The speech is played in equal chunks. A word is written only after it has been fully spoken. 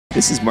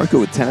This is Marco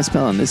with Tennis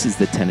Pal, and this is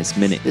the Tennis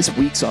Minute. This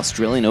week's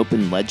Australian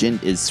Open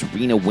legend is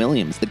Serena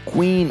Williams, the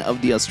queen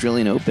of the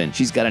Australian Open.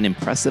 She's got an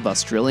impressive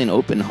Australian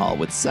Open haul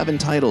with 7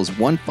 titles,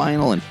 1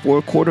 final, and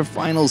 4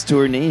 quarterfinals to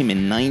her name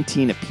in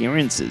 19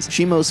 appearances.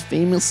 She most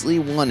famously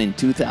won in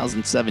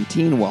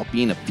 2017 while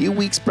being a few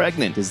weeks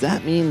pregnant. Does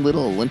that mean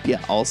little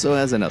Olympia also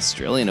has an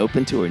Australian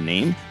Open to her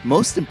name?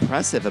 Most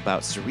impressive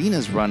about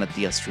Serena's run at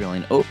the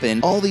Australian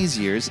Open all these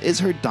years is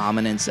her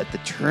dominance at the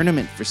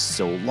tournament for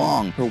so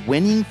long. Her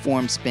winning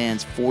form spans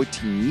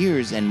 14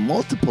 years and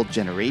multiple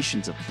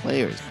generations of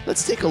players.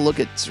 Let's take a look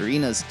at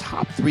Serena's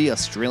top 3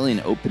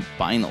 Australian Open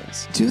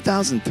finals.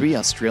 2003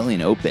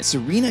 Australian Open.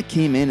 Serena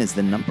came in as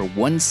the number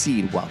 1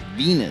 seed while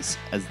Venus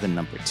as the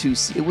number 2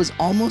 seed. It was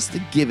almost a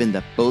given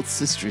that both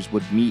sisters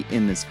would meet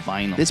in this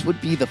final. This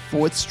would be the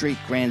 4th straight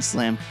Grand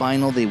Slam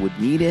final they would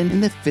meet in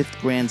and the 5th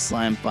Grand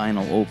Slam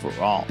final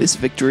overall. This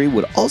victory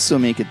would also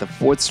make it the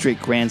 4th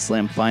straight Grand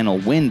Slam final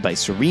win by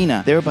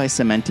Serena, thereby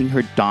cementing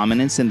her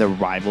dominance in the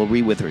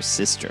rivalry with her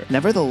sister.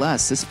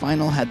 Nevertheless, this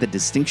final had the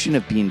distinction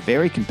of being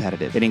very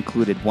competitive. It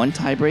included 1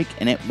 tiebreak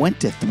and it went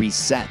to 3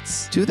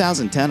 sets.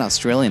 2010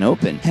 Australian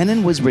Open.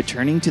 Henin was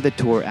returning to the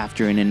tour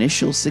after an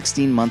initial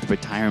 16-month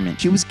retirement.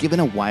 She was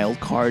given a wild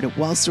card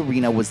while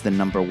Serena was the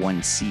number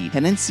 1 seed.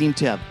 Henin seemed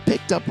to have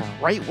picked up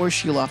right where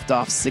she left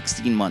off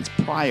 16 months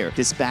prior,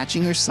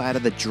 dispatching her side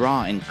of the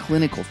draw in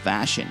clinical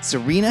fashion.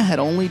 Serena had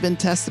only been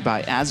tested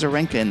by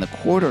Azarenka in the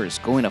quarters,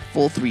 going a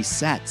full 3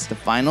 sets. The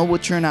final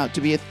would turn out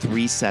to be a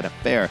 3-set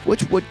affair,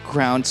 which would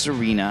crown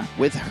Serena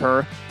with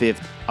her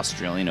 5th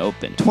Australian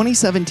Open.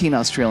 2017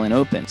 Australian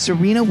Open.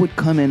 Serena would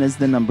come in as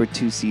the number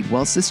 2 seed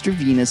while sister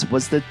Venus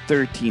was the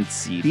 13th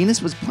seed.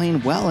 Venus was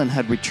playing well and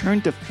had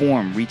returned to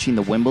form, reaching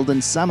the Wimbledon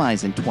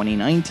semis in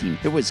 2019.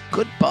 There was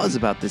good buzz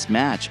about this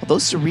match. Although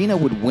Serena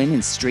would win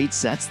in straight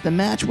sets, the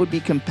match would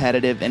be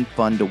competitive and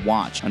fun to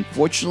watch.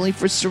 Unfortunately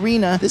for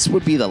Serena, this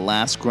would be the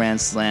last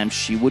Grand Slam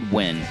she would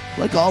win.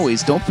 Like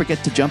always, don't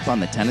forget to jump on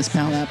the Tennis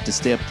Pal app to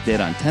stay up to date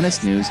on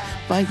tennis news,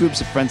 find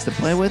groups of friends to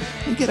play with,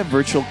 and get a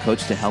virtual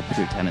coach to help with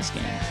your tennis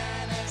game.